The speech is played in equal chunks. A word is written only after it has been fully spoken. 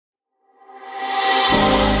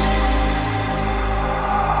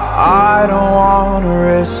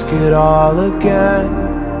risk it all again,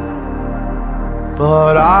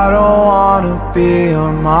 but I don't wanna be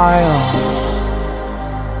on my own.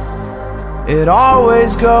 It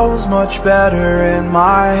always goes much better in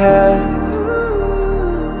my head,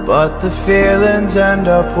 but the feelings end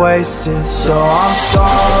up wasted. So I'm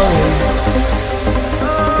sorry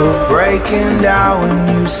for breaking down when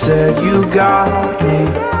you said you got me.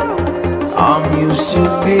 I'm used to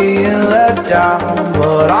being let down,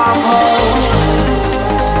 but I'm hoping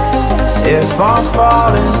if I'm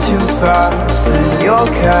falling too fast, then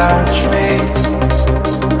you'll catch me.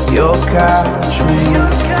 You'll catch me.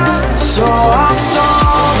 So I'm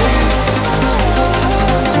sorry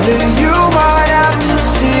that you might have to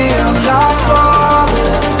see I'm not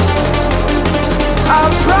flawless. I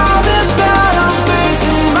promise that I'm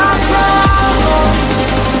facing my problems.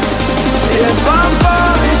 If I'm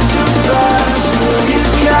falling too fast, will you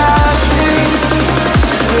catch me?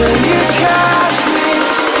 Will you catch me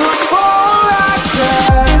before I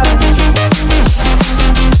crash?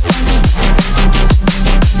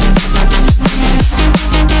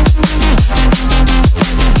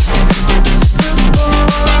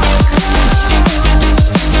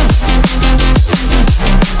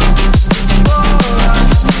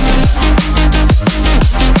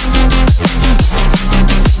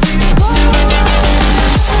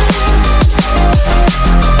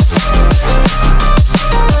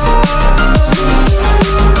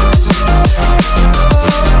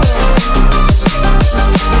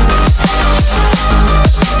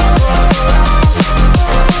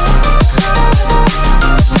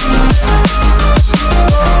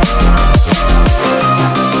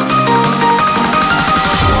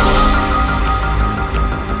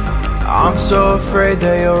 I'm so afraid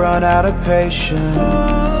that you'll run out of patience.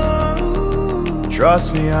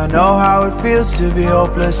 Trust me, I know how it feels to be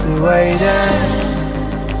hopelessly waiting.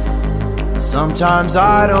 Sometimes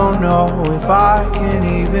I don't know if I can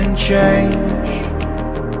even change,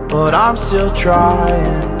 but I'm still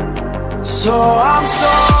trying. So I'm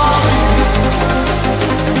sorry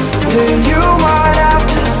that you